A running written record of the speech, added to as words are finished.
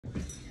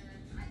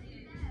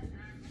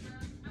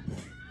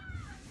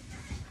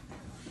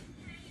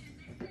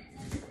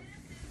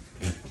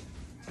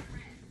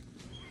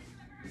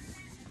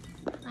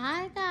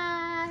Hi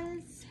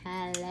guys,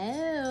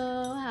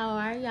 hello, how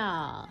are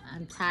y'all?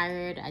 I'm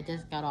tired, I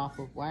just got off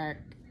of work,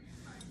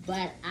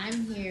 but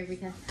I'm here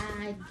because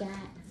I got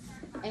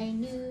a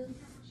new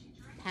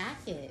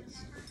package.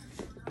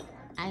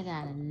 I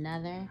got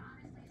another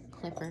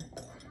clipper,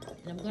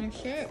 and I'm gonna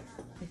share it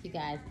with you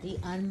guys, the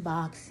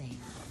unboxing.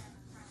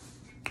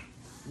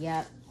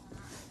 Yep,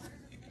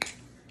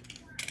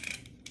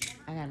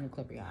 I got a new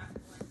clipper, y'all.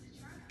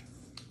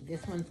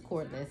 This one's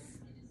cordless,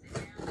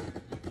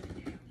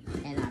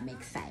 and I'm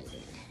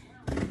excited.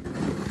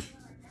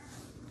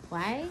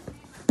 Why?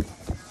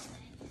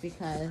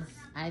 Because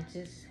I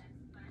just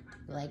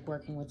like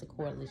working with the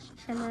cordless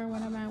trimmer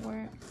when I'm at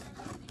work.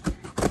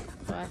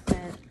 So I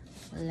said,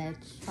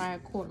 let's try a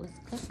cordless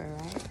clipper,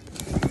 right?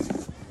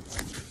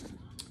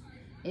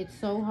 It's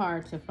so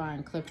hard to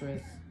find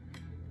clippers,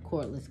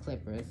 cordless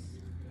clippers.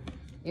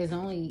 There's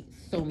only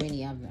so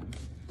many of them.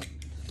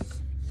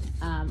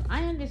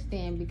 I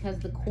understand because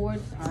the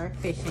cords are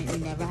efficient. You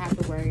never have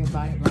to worry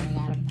about it running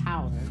out of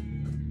power,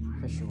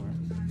 for sure.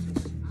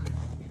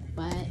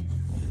 But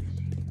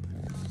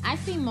I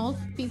see most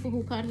people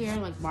who cut hair,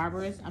 like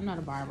barbers. I'm not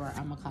a barber,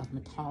 I'm a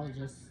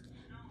cosmetologist,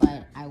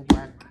 but I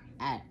work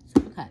at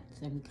Supra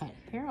and we cut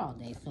hair all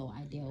day, so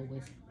I deal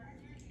with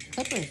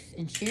clippers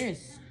and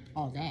shears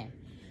all day.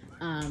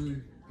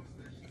 And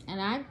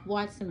I've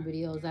watched some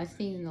videos. I've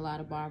seen a lot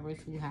of barbers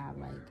who have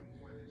like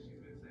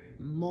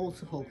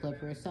multiple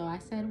clippers, so I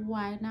said,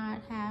 why not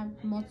have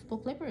multiple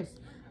clippers?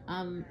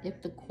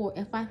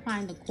 If I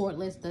find the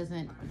cordless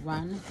doesn't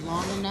run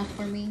long enough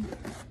for me,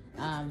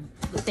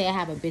 let's say I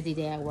have a busy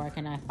day at work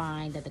and I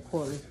find that the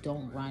cordless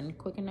don't run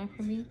quick enough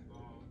for me,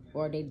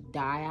 or they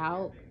die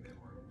out,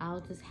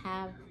 I'll just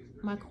have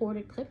my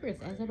corded clippers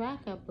as a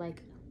backup,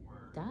 like,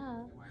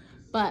 duh.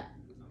 But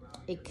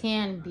it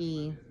can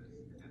be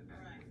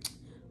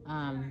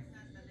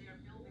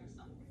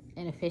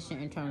inefficient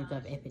in terms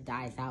of if it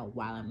dies out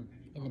while I'm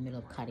in the middle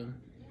of cutting.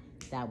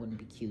 That wouldn't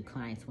be cute.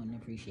 Clients wouldn't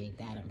appreciate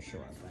that, I'm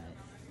sure.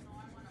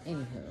 But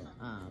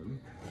anywho,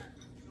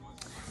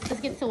 let's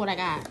get to what I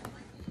got.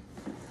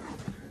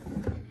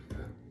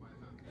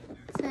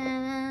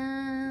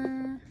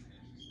 Ta-da!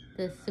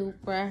 The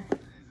Supra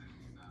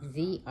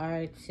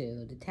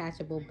ZR2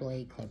 detachable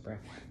blade clipper.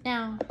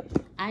 Now,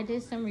 I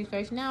did some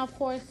research. Now, of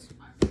course,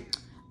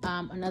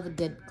 another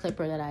good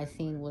clipper that I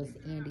seen was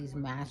Andy's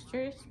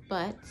Masters,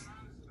 but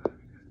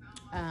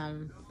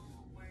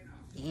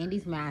the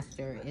Andy's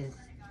Master is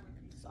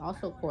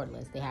also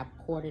cordless. They have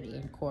corded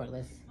and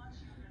cordless.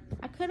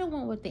 I could have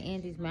went with the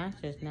Andy's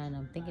Masters now that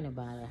I'm thinking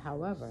about it.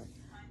 However,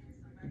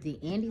 the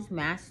Andy's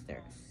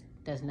Masters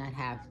does not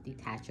have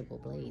detachable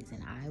blades,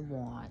 and I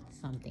want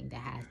something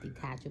that has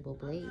detachable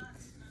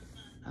blades.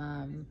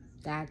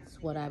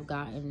 That's what I've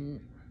gotten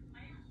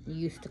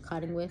used to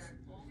cutting with.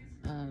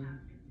 I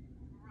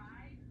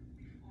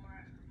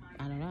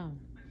don't know.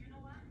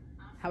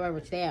 However,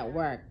 today at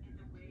work,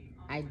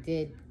 I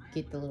did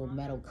get the little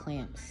metal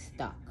clamp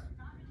stuck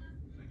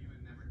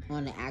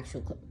on the actual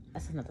clip.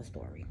 That's another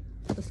story.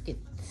 Let's stick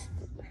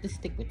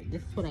with it.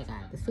 This is what I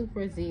got. The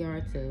Supra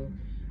ZR2.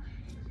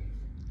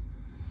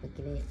 Look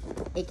at it.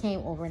 It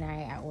came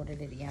overnight. I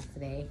ordered it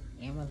yesterday.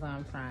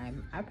 Amazon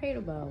Prime. I paid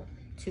about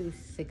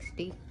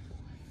 $260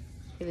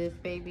 for this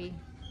baby.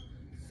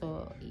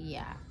 So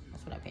yeah,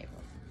 that's what I paid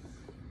for.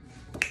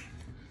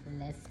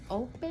 Let's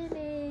open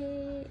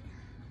it.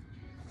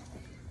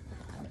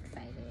 I'm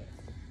excited.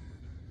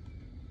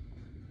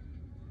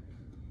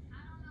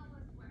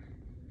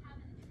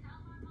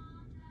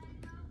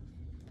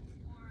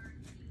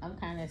 I'm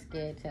kind of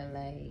scared to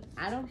like.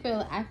 I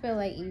feel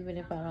like even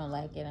if I don't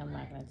like it, I'm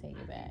not gonna take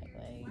it back.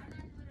 Like,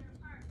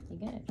 you're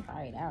gonna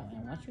try it out,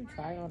 and once you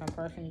try it on a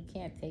person, you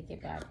can't take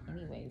it back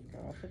anyways,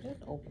 girl. So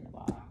just open the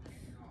box.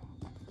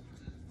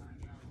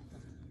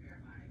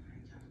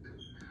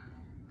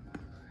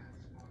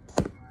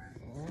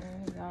 Oh,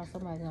 y'all,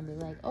 somebody's gonna be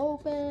like,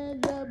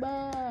 open the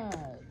box.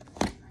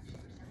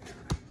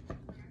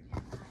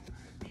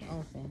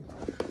 Open.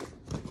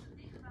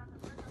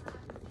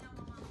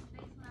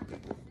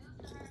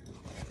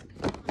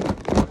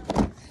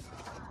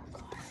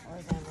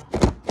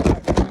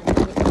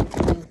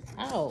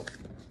 Out.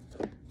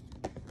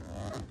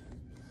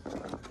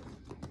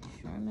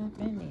 Sure enough,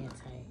 in there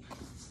tight.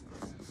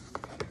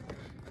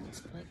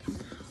 Like,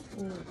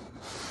 ooh.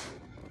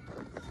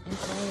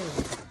 Okay.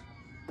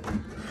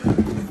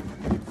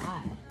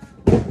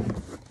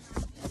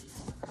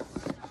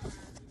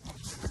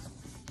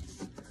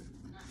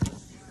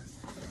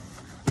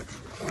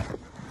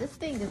 This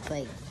thing is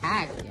like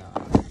packed, y'all.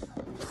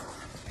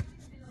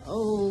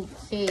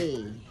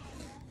 Okay.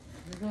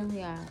 This is what we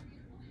got.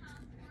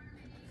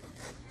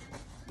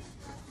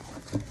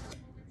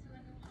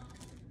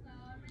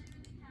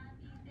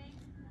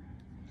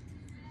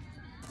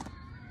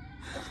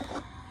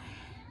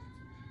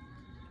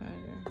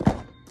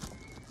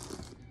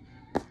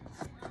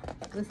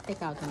 Let's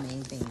take out the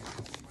main thing.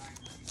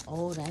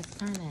 Oh, that's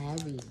kind of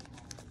heavy.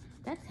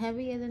 That's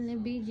heavier than the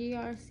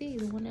BGRC,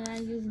 the one that I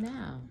use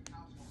now.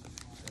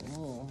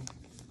 Oh,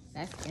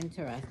 That's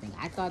interesting.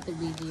 I thought the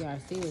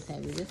BGRC was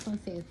heavy. This one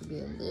seems to be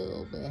a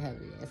little bit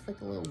heavier. It's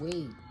like a little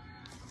weight.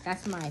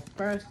 That's my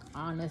first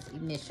honest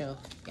initial.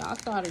 Y'all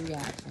saw the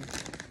reaction.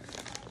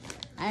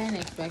 I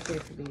didn't expect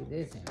it to be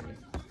this heavy.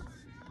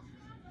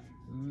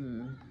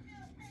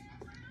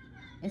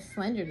 It's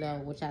slender though,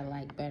 which I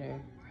like better.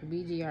 The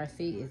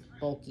BGRC is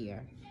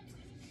bulkier.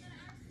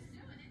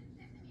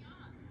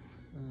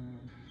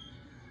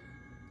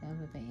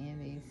 Comes with the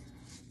Andes.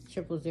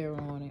 000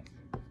 on it.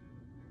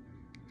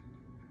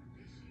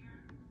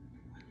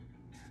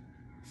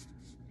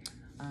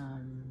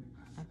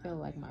 I feel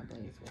like my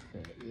blades will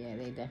fit. Yeah,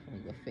 they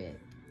definitely would fit.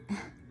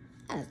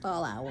 That's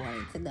all I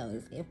wanted to know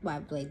is if my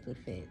blades would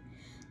fit.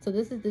 So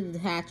this is the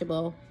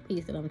detachable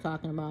piece that I'm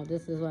talking about.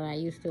 This is what I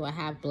used to. I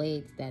have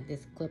blades that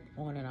just clip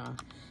on and off.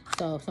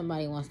 So if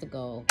somebody wants to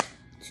go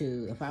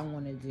to, if I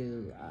want to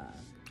do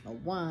a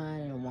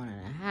 1 and a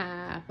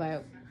 1.5,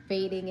 but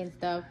fading and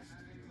stuff,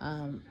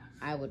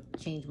 I would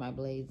change my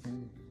blades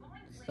and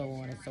so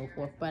on and so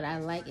forth. But I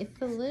like,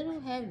 it's a little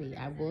heavy.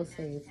 I will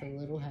say it's a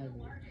little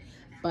heavy.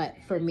 But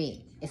for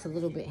me, it's a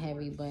little bit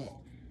heavy, but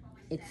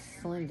it's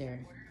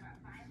slender.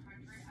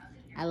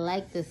 I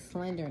like the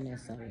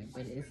slenderness of it,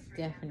 but it's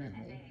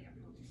definitely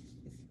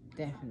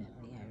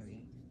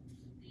heavy.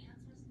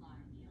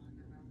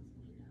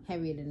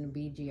 Heavier than the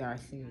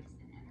BGRC.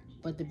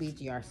 But the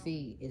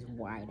BGRC is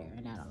wider,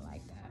 and I don't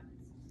like that.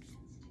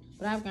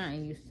 But I've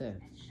gotten used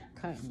to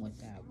cutting with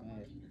that,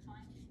 but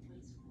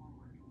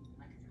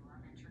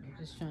I'm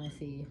just trying to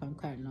see if I'm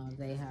cutting all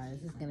day high.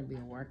 This is going to be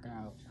a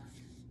workout.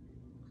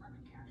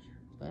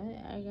 But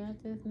I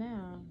got this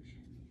now.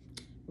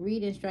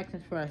 Read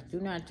instructions first. Do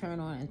not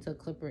turn on until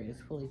clipper is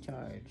fully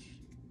charged.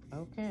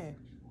 Okay.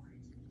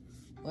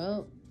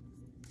 Well,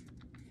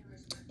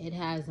 it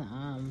has,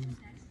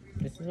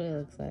 this is what it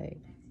looks like.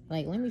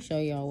 Like, let me show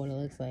y'all what it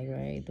looks like,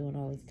 right? Doing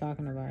all this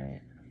talking about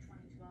it.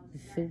 The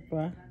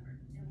Supra.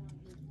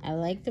 I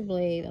like the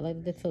blade. I like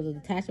so the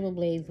detachable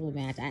blades will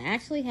match. I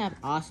actually have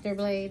Oster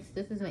blades.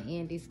 This is an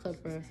Andes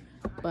clipper.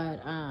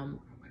 But,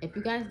 if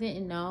you guys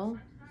didn't know,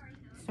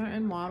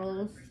 certain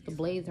models, the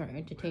blades are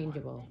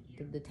interchangeable.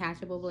 The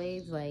detachable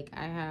blades, like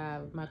I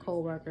have my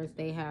co-workers,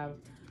 they have,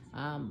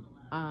 some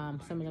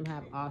of them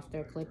have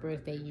Oster clippers.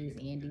 They use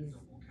Andes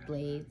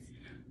blades,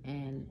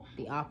 and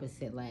the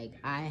opposite. Like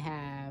I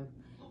have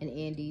an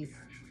Andes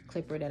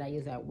clipper that I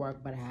use at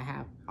work, but I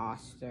have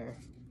Oster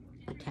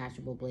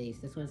detachable blades.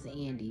 This one's the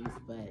Andes,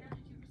 but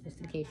just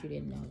in case you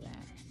didn't know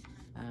that.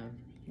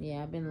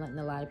 Yeah, I've been letting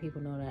a lot of people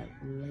know that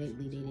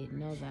lately. They didn't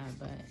know that,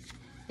 but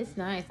it's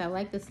nice. I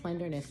like the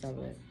slenderness of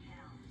it.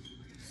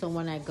 So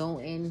when I go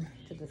in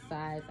to the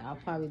sides, I'll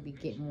probably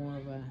get more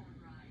of a,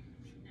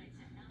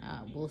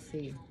 we'll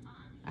see.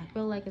 I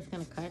feel like it's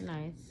going to cut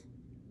nice.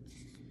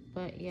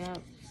 But yeah,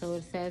 so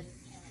it says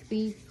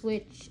speed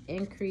switch,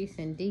 increase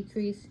and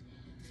decrease.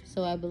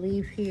 So I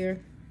believe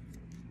here,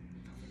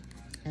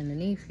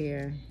 underneath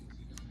here,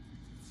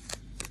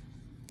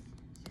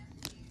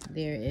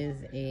 there is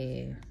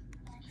a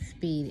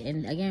speed.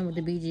 And again, with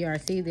the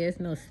BGRC, there's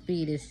no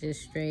speed. It's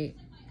just straight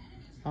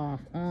off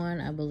on,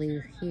 I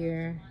believe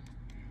here.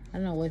 I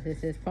don't know what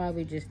this is.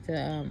 Probably just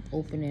to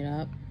open it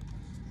up.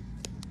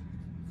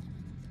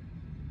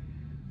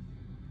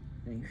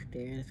 Right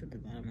there. That's what the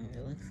bottom of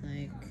it looks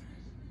like.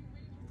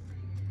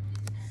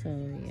 So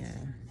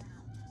yeah.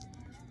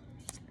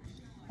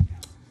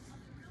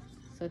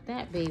 So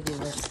that baby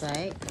looks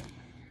like.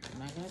 I'm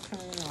not gonna turn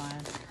it on.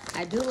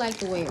 I do like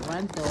the way it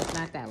runs though. It's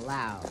not that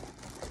loud.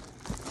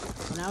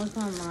 When I was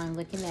online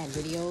looking at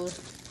videos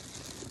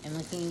and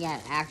looking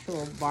at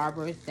actual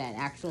barbers because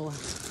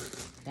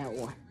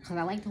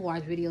I like to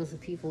watch videos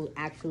of people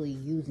actually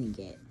using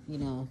it. You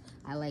know,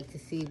 I like to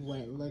see what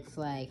it looks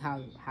like,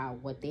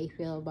 what they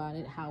feel about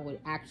it, how it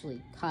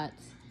actually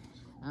cuts.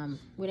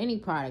 With any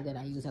product that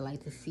I use, I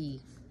like to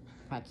see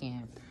if I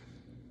can.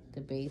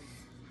 The base.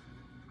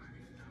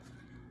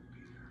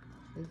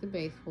 This is the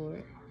base for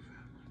it.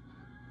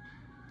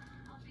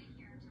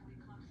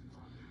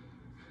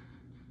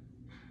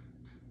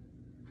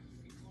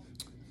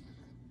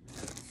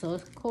 So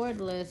it's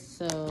cordless.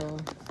 So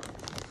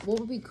what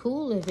would be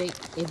cool if you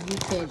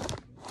could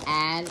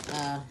add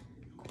a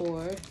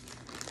cord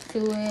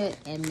to it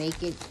and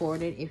make it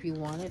corded if you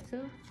wanted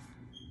to.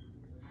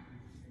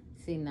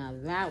 See, now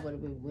that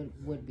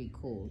would be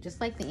cool.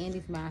 Just like the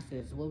Andes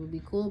Masters. What would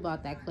be cool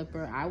about that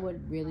clipper, I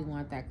would really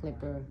want that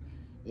clipper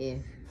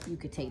if you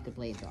could take the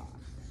blades off.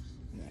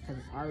 Yeah, because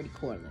it's already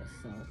cordless.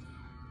 So,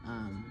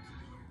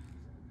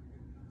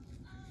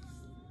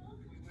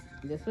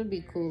 this would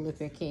be cool if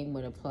it came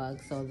with a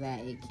plug so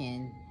that it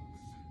can,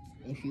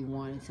 if you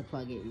wanted to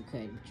plug it, you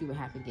could. But you would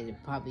have to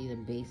get probably the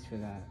base for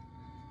that.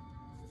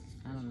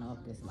 I don't know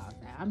if this allows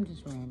that. I'm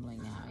just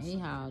rambling now.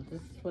 Anyhow,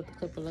 this is what the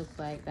clipper looks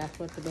like. That's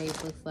what the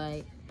base looks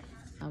like.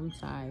 I'm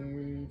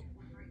tired.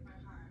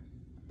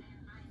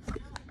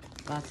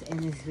 About to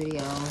end this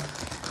video.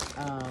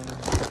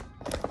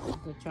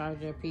 The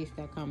charger piece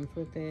that comes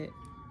with it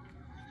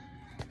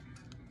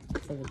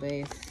for the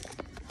base.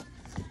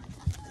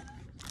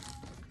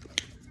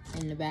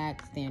 In the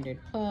back, standard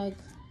plug.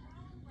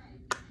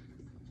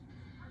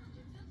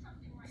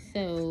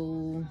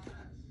 So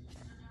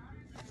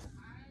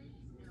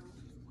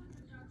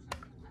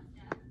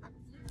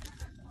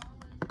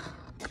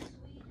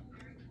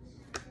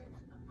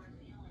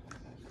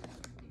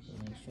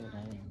make sure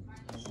that it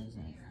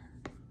wasn't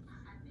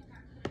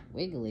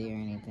wiggly or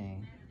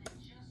anything.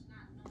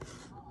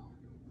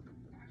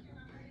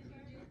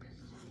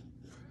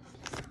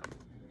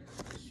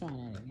 Let's try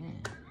that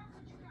again.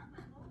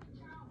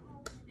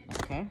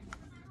 Okay.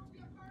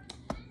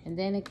 And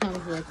then it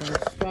comes with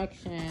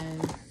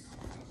instructions.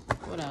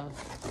 What else?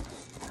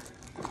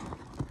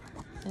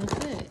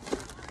 That's it.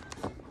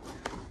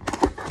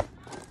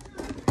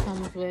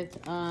 Comes with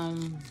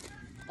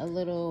a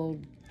little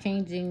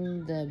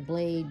changing the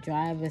blade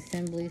drive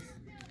assemblies.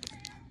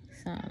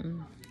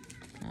 Something.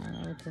 I don't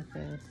know what this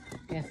is. I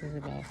guess it's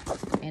about.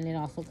 And it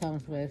also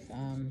comes with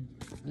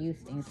use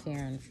and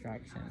care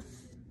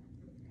instructions.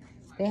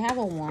 They have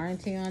a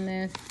warranty on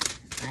this.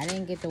 I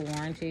didn't get the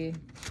warranty.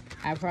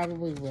 I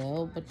probably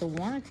will, but the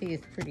warranty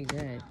is pretty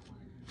good.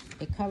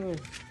 It covers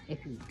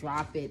if you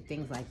drop it,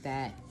 things like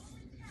that.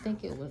 I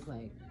think it was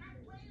like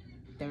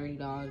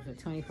 $30 or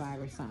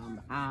 $25 or something.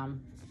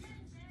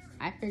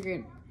 I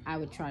figured I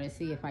would try to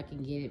see if I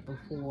can get it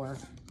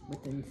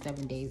within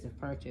 7 days of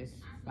purchase,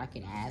 if I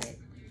can add it.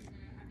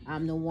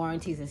 The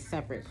warranty is a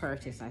separate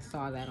purchase. I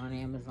saw that on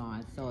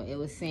Amazon. So it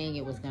was saying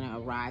it was going to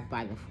arrive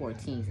by the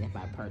 14th if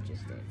I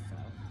purchased it. So,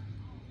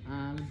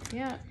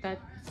 yeah,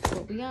 that's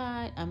what we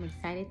got. I'm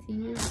excited to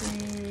use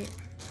it.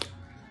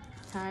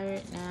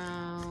 Tired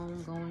now.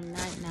 I'm going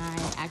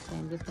night-night. Actually,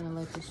 I'm just going to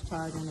let this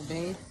charge on the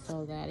base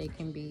so that it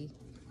can be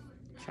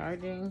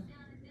charging.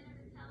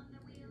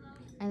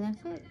 And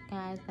that's it,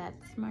 guys.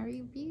 That's my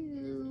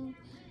review.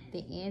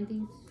 The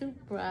Andy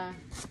Supra.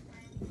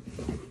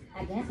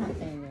 I guess I'm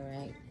saying it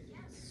right.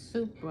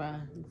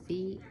 Supra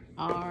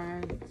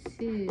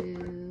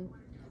VR2.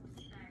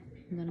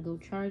 I'm gonna go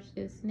charge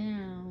this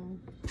now.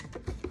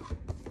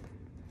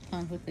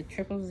 Comes with the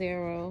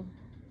 000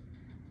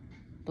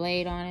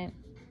 blade on it,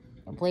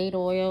 a blade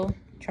oil,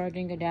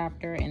 charging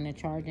adapter, and the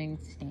charging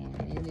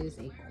stand. It is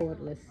a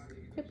cordless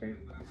clipper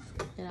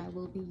that I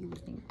will be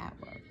using at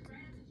work.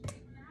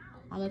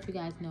 I'll let you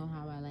guys know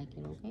how I like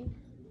it, okay?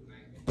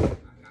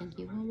 Thank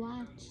you for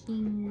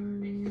watching.